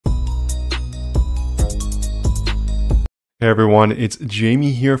Hey everyone, it's Jamie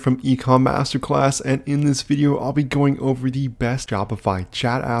here from Ecom Masterclass, and in this video I'll be going over the best Shopify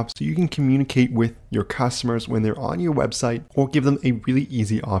chat apps so you can communicate with your customers when they're on your website or give them a really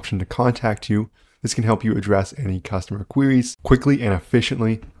easy option to contact you. This can help you address any customer queries quickly and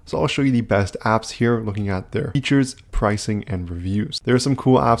efficiently. So I'll show you the best apps here, looking at their features, pricing, and reviews. There are some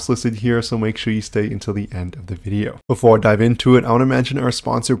cool apps listed here, so make sure you stay until the end of the video. Before I dive into it, I want to mention our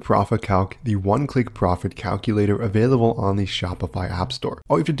sponsor, ProfitCalc, the one-click profit calculator available on the Shopify App Store.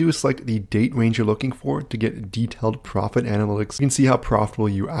 All you have to do is select the date range you're looking for to get detailed profit analytics. You can see how profitable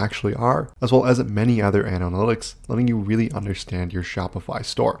you actually are, as well as many other analytics, letting you really understand your Shopify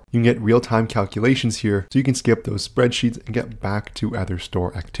store. You can get real-time calculations here, so you can skip those spreadsheets and get back to other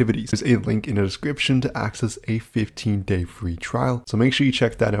store activities. There's a link in the description to access a 15-day free trial, so make sure you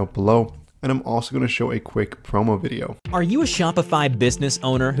check that out below. And I'm also going to show a quick promo video. Are you a Shopify business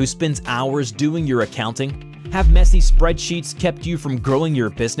owner who spends hours doing your accounting? Have messy spreadsheets kept you from growing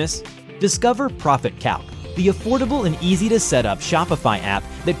your business? Discover ProfitCalc, the affordable and easy to set up Shopify app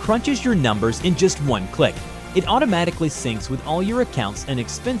that crunches your numbers in just one click. It automatically syncs with all your accounts and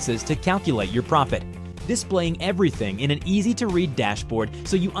expenses to calculate your profit, displaying everything in an easy-to-read dashboard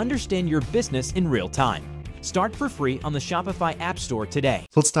so you understand your business in real time. Start for free on the Shopify App Store today.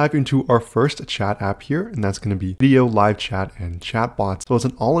 So let's dive into our first chat app here, and that's going to be video, live chat, and chatbots. So it's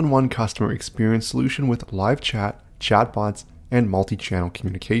an all-in-one customer experience solution with live chat, chatbots, and multi-channel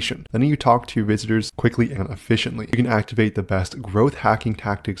communication, letting you talk to your visitors quickly and efficiently. You can activate the best growth hacking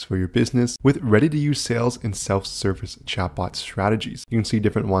tactics for your business with ready-to-use sales and self-service chatbot strategies. You can see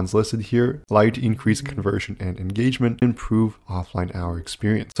different ones listed here, allow you to increase conversion and engagement, and improve offline hour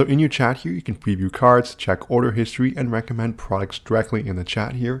experience. So in your chat here, you can preview cards, check order history, and recommend products directly in the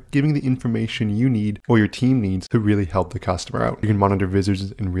chat here, giving the information you need or your team needs to really help the customer out. You can monitor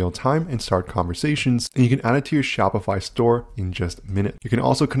visitors in real time and start conversations, and you can add it to your Shopify store in just minutes. You can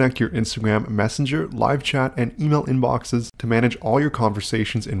also connect your Instagram, Messenger, live chat, and email inboxes to manage all your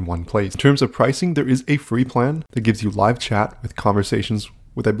conversations in one place. In terms of pricing, there is a free plan that gives you live chat with conversations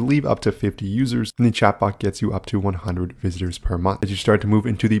with, I believe, up to 50 users, and the chatbot gets you up to 100 visitors per month. As you start to move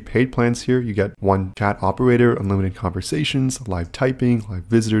into the paid plans here, you get one chat operator, unlimited conversations, live typing, live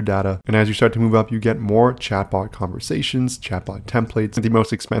visitor data, and as you start to move up, you get more chatbot conversations, chatbot templates. In the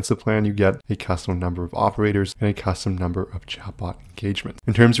most expensive plan, you get a custom number of operators and a custom number of chatbot engagements.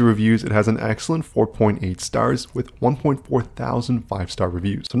 In terms of reviews, it has an excellent 4.8 stars with 1.4 thousand 5-star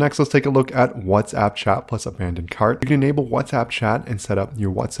reviews. So next, let's take a look at WhatsApp chat plus abandoned cart. You can enable WhatsApp chat and set up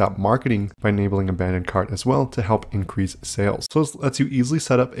your WhatsApp marketing by enabling abandoned cart as well to help increase sales. So this lets you easily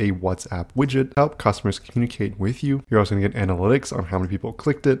set up a WhatsApp widget to help customers communicate with you. You're also going to get analytics on how many people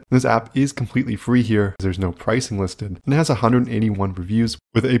clicked it. This app is completely free here as there's no pricing listed, and it has 181 reviews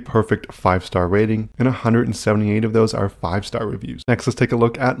with a perfect 5-star rating, and 178 of those are 5-star reviews. Next, let's take a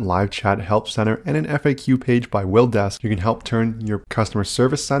look at Live Chat Help Center and an FAQ page by Will Desk. You can help turn your customer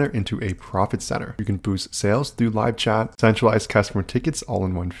service center into a profit center. You can boost sales through live chat, centralize customer tickets all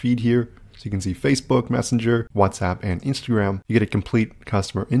in one feed here. So you can see Facebook, Messenger, WhatsApp, and Instagram. You get a complete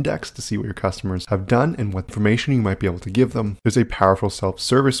customer index to see what your customers have done and what information you might be able to give them. There's a powerful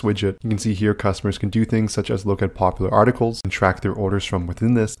self-service widget. You can see here customers can do things such as look at popular articles and track their orders from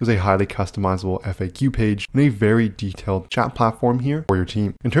within this. There's a highly customizable FAQ page and a very detailed chat platform here for your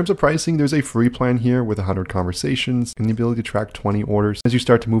team. In terms of pricing, there's a free plan here with 100 conversations and the ability to track 20 orders. As you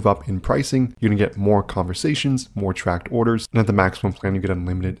start to move up in pricing, you're going to get more conversations, more tracked orders, and at the maximum plan, you get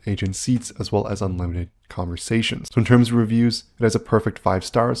unlimited agent seats as well as unlimited conversations. So in terms of reviews, it has a perfect 5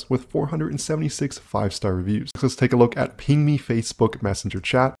 stars with 476 5-star reviews. So let's take a look at Ping Me Facebook Messenger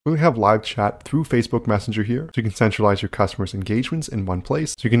chat. We have live chat through Facebook Messenger here, so you can centralize your customers' engagements in one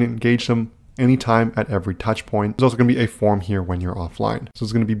place. So you can engage them anytime at every touch point. There's also going to be a form here when you're offline. So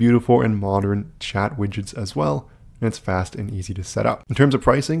it's going to be beautiful and modern chat widgets as well, and it's fast and easy to set up. In terms of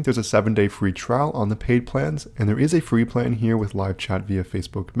pricing, there's a 7-day free trial on the paid plans, and there is a free plan here with live chat via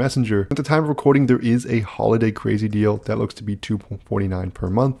Facebook Messenger. At the time of recording, there is a holiday crazy deal that looks to be $2.49 per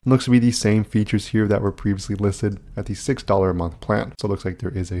month. It looks to be the same features here that were previously listed at the $6 a month plan. So it looks like there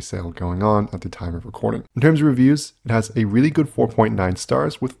is a sale going on at the time of recording. In terms of reviews, it has a really good 4.9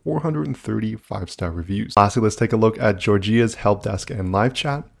 stars with 430 5-star reviews. Lastly, let's take a look at Georgia's help desk and live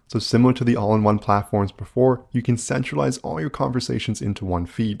chat. So similar to the all-in-one platforms before, you can centralize all your conversations into one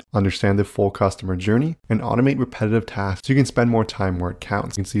feed, understand the full customer journey, and automate repetitive tasks so you can spend more time where it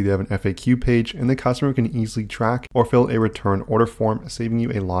counts. You can see they have an FAQ page and the customer can easily track or fill a return order form, saving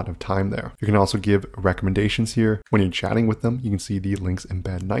you a lot of time there. You can also give recommendations here. When you're chatting with them, you can see the links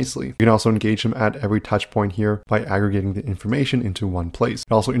embed nicely. You can also engage them at every touch point here by aggregating the information into one place.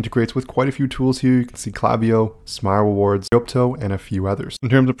 It also integrates with quite a few tools here. You can see Klaviyo, Smile Rewards, COPYWRITING, and a few others. In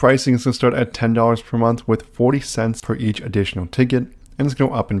terms of pricing, it's going to start at $10 per month with 40 cents per each additional ticket. And it's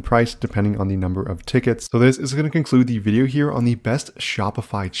going to go up in price depending on the number of tickets. So this is going to conclude the video here on the best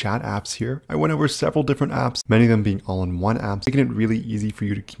Shopify chat apps here. I went over several different apps, many of them being all-in-one apps, making it really easy for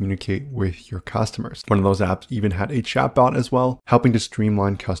you to communicate with your customers. One of those apps even had a chatbot as well, helping to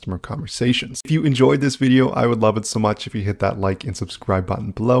streamline customer conversations. If you enjoyed this video, I would love it so much if you hit that like and subscribe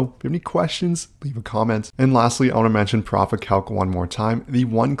button below. If you have any questions, leave a comment. And lastly, I want to mention Profit Calc one more time, the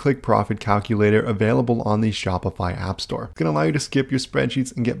one-click profit calculator available on the Shopify App Store. It's going to allow you to skip your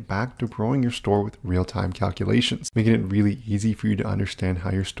spreadsheets and get back to growing your store with real-time calculations, making it really easy for you to understand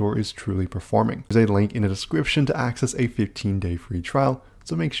how your store is truly performing. There's a link in the description to access a 15-day free trial,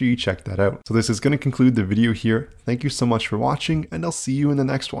 so make sure you check that out. So this is going to conclude the video here. Thank you so much for watching, and I'll see you in the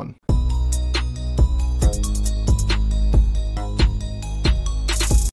next one.